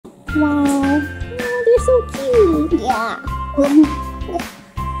Wow. Oh, they're so cute. Yeah.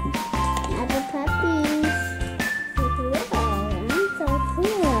 Other puppies. Wow, that's so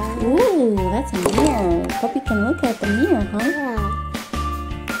cool. Ooh, that's a mirror. Puppy can look at the mirror, huh? Yeah.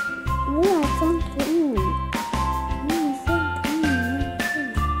 Ooh, that's so cute. Ooh, so cute.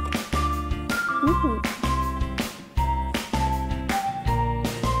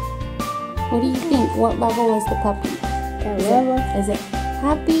 What do you think? What level is the puppy? Is it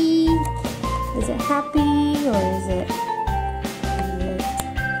happy? Is it happy or is it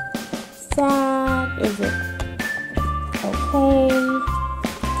sad? Is it okay?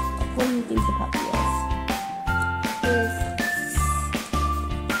 What do you think the puppy is?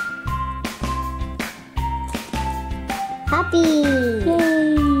 Happy.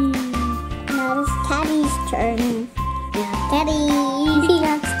 Yay! Now it's Teddy's turn. Now Teddy.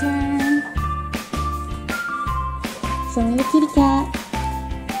 Cat's turn. Show me the kitty cat.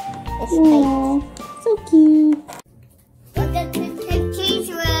 It's Aww, so cute. Welcome to Cheese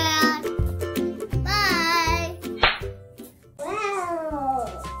World. Bye. Wow.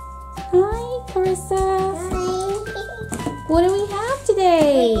 Hi, Karyssa. Hi. What do we have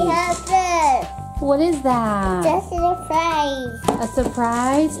today? We have this. What is that? This is a prize. A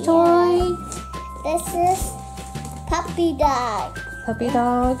surprise toy? This is puppy dog. Puppy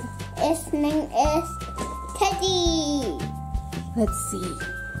dog? His name is Teddy. Let's see.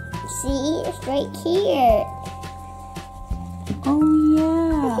 See, it's right here. Oh,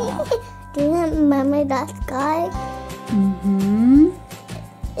 yeah. Do you remember that guy? Mm-hmm.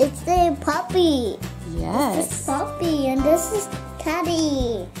 It's a puppy. This Yes. is puppy, and this is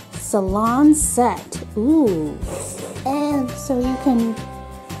Teddy. Salon set. Ooh. And So you can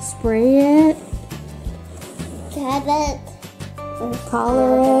spray it, cut it.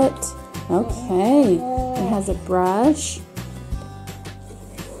 color it. Okay. It has a brush.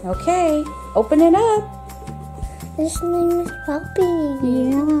 Okay. Open it up. His name is Puppy.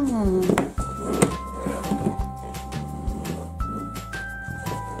 Yeah.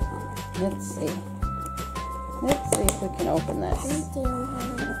 Let's see. Let's see if we can open this.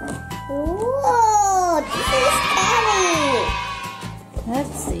 Whoa! This is Teddy.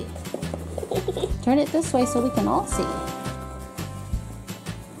 Let's see. Turn it this way so we can all see.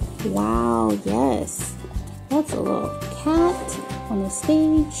 Wow, yes. That's a little cat on the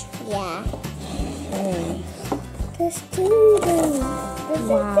stage. Yeah. Okay. There's two. This is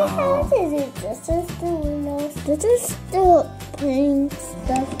the Wow. houses. This is the windows. This is the playing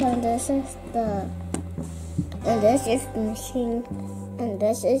stuff, and this is the. And this is the machine. And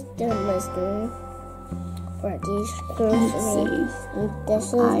this is the machine for these groceries. And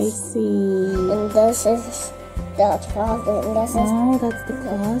this is. I see. And this is the closet. And this is Oh, that's the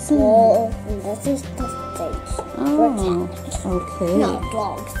closet. wall. And this is the stage. Oh, okay. Not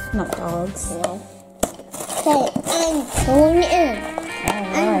dogs. Not dogs. No. Okay, I'm going in. I'm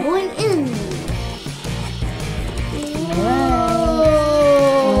Alright. going in.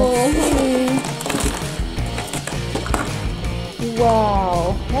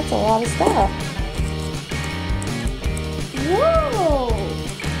 Wow, that's a lot of stuff. Whoa!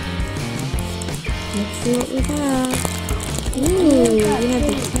 Let's see what we have. Ooh, we have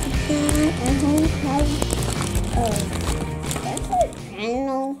the Kit Kat. That's a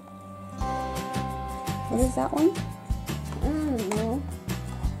panel. What is that one? I don't know.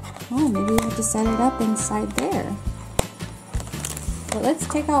 Oh, maybe we have to set it up inside there. But let's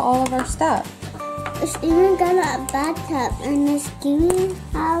take out all of our stuff. It's even got a bathtub, and it's even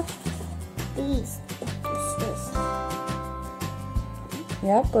have these.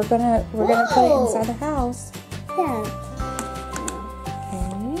 Yep, we're gonna put it Whoa. inside the house. Yeah.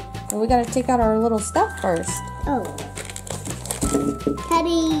 Okay. But we gotta take out our little stuff first. Oh.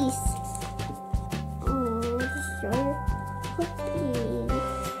 Teddies. Oh, this is so cookie.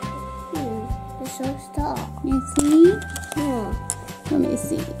 It's so soft. You see? Yeah. Let me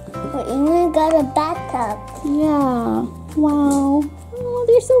see. But even got a bathtub. Yeah. Wow. Oh,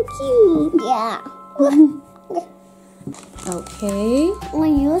 they're so cute. Yeah. Okay.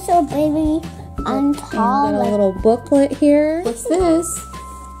 When you saw baby on And we top, got a like, little booklet here. What's this?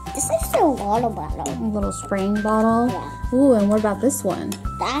 this is a water bottle. A little spraying bottle. Yeah. Ooh, and what about this one?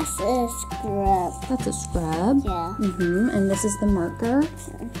 That's a scrub. That's a scrub. Yeah. And this is the marker.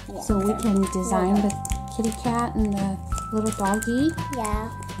 Yeah. So we can design the kitty cat and the little doggy. Yeah.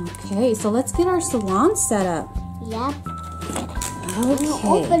 Okay, so let's get our salon set up. Yep. Okay.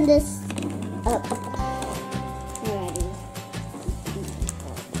 Open this up. Ready.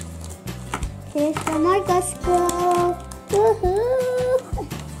 Here's the marker scroll. Woohoo!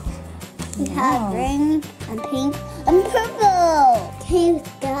 We have Wow. green and pink and purple. Hey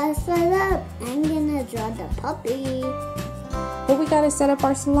guys, set up. I'm gonna draw the puppy. But we gotta set up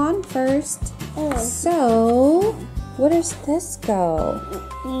our salon first. Oh. So, where does this go?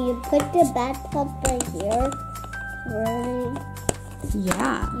 You put the bathtub right here. Really?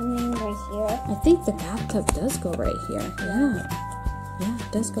 Yeah. You mean right here? I think the bathtub does go right here. Yeah. Yeah,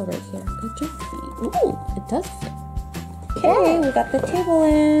 it does go right here. Good job, Pete. Ooh, it does fit. Okay, we got the table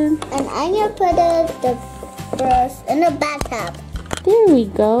in. And I'm gonna put the brush in the bathtub. There we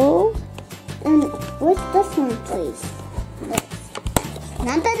go. And what's this one, please?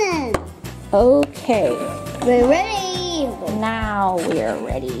 Nothing. Okay. We're ready. Now we're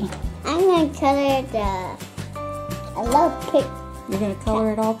ready. I'm gonna color the. I love pink. You're gonna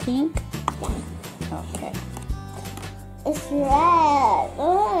color it all pink? Okay. It's red.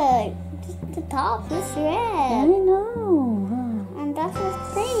 Look, just the top is I red, know. Huh? and that's is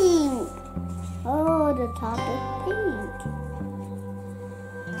pink. Oh, the top is pink.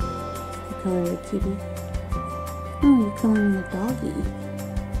 You color the kitty. Oh, you're coloring the doggy.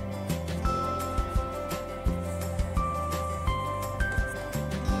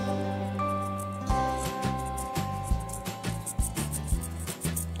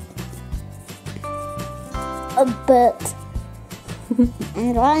 A bird.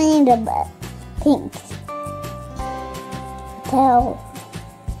 I'm drawing the bird. Pink. Tail.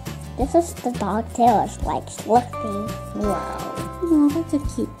 This is the dog tail. It's like fluffy. Wow. Oh, that's a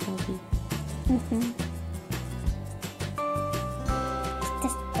cute doggy.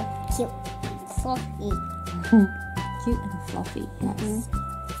 Just the cute, fluffy. Cute and fluffy, yes.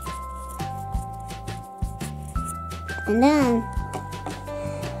 And then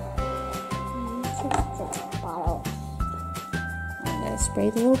bottle. I'm gonna spray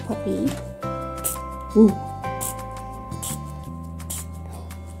the little puppy. Ooh.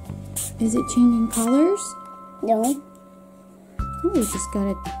 Is it changing colors? No. Oh, we just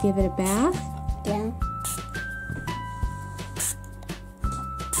gotta give it a bath. Yeah.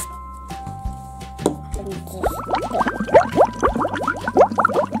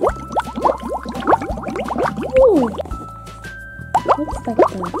 Ooh. Looks like the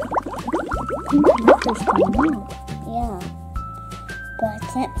pink marker's coming out. Yeah. But I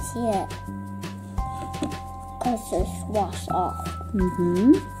can't see it. Because it's washed off.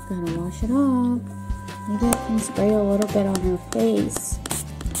 Mm-hmm. Gotta wash it off. Maybe I can spray a little bit on her face.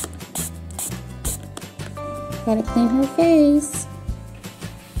 Gotta clean her face.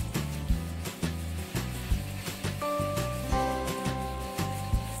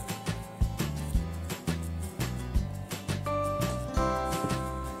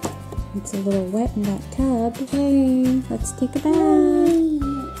 It's a little wet in that tub. Okay, let's take a bath.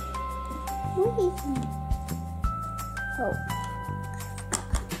 Oh.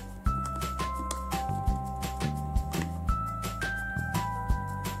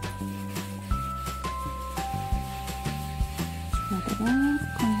 Scrub it off,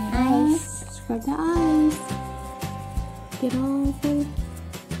 clean it Eyes. off. Scrub the eyes. Get all the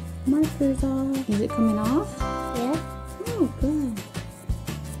markers off. Is it coming off? Yeah. Oh, good.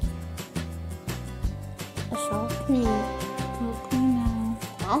 It's all clean. It's all clean now.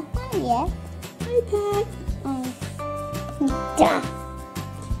 That's not yet. Hi, Pat. Yeah.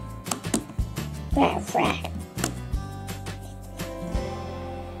 Red.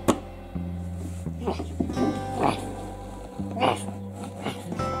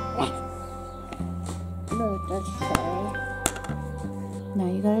 Look, that's sorry. Now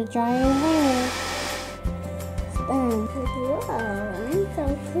you gotta dry your hair. Whoa, I'm so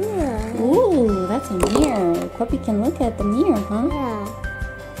cool. Ooh, that's a mirror. Puppy can look at the mirror, huh? Yeah.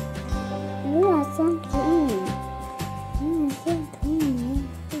 Ooh, that's so clean. It's so clean.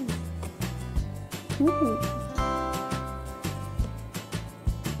 Ooh.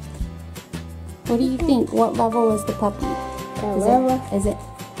 What do you think? What level is the puppy? Is it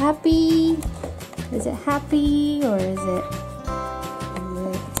happy? Is it happy or is it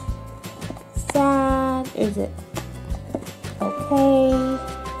sad? Is it okay?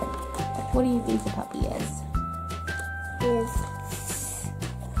 What do you think the puppy is?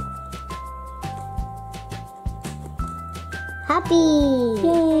 Happy.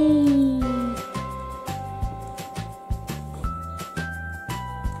 Yay!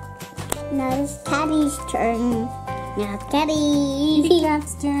 Now it's Teddy's turn. Now Teddy. Kitty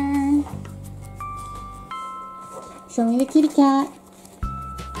cat's turn. Show me the kitty cat.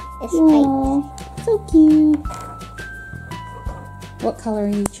 It's Aww, so cute. What color are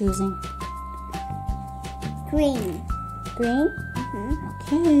you choosing? green. Green?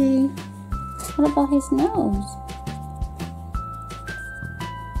 Okay. What about his nose?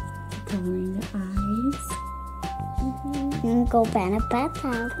 Coloring the eyes. And go back to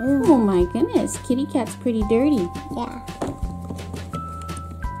bathhouse. Oh my goodness, kitty cat's pretty dirty. Yeah.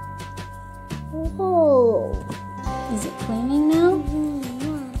 Whoa. Is it cleaning now?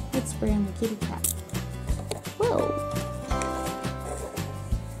 Yeah. Let's spray on the kitty cat. Whoa.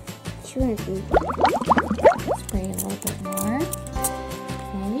 Sure. Spray a little bit more.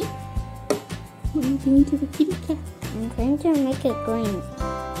 Okay. What are you doing to the kitty cat? I'm going to make it green.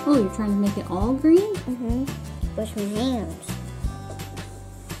 Oh, you're trying to make it all green? With my hands.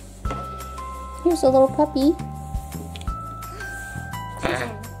 Here's a little puppy.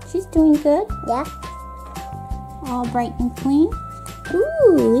 She's doing good. Yeah. All bright and clean.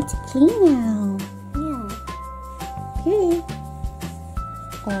 Ooh, it's clean now. Yeah. Okay.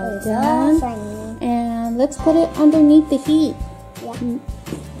 All It's done. all shiny. And let's put it underneath the heat. Yeah.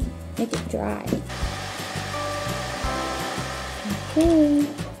 Make it dry. Okay.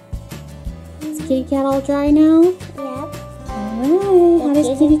 Is kitty cat all dry now? Yeah. Alright. How does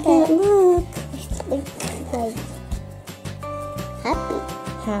kitty cat look? It's like happy.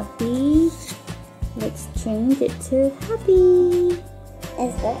 Happy. Let's change it to happy.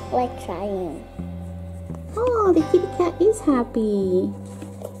 It looks like trying. Oh, the kitty cat is happy.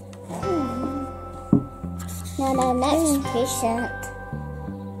 Now the next patient.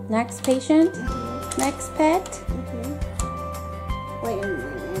 Next patient? Next pet? Wait a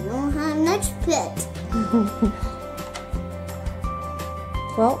minute, I don't have next pet.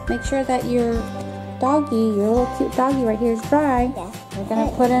 Well, make sure that your doggy, your little cute doggy right here is dry. Yeah. We're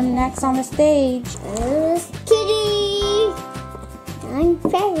gonna put him next on the stage. This kitty. I'm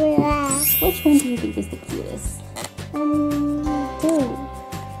Karyssa. Which one do you think is the cutest? Two.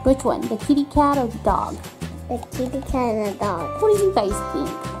 Which one? The kitty cat or the dog? The kitty cat and the dog. What do you guys think?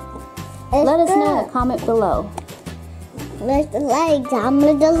 Let us know in the comment below. Let the like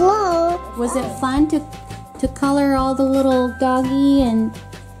comment below. Was it fun to color all the little doggy and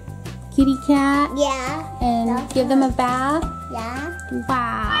kitty cat Yeah. and That's give them a bath? Yeah.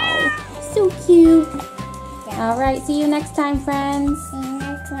 Wow, so cute. Yeah. All right, see you next time, friends. See you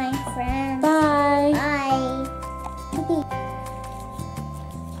next time, friends. Bye. Bye.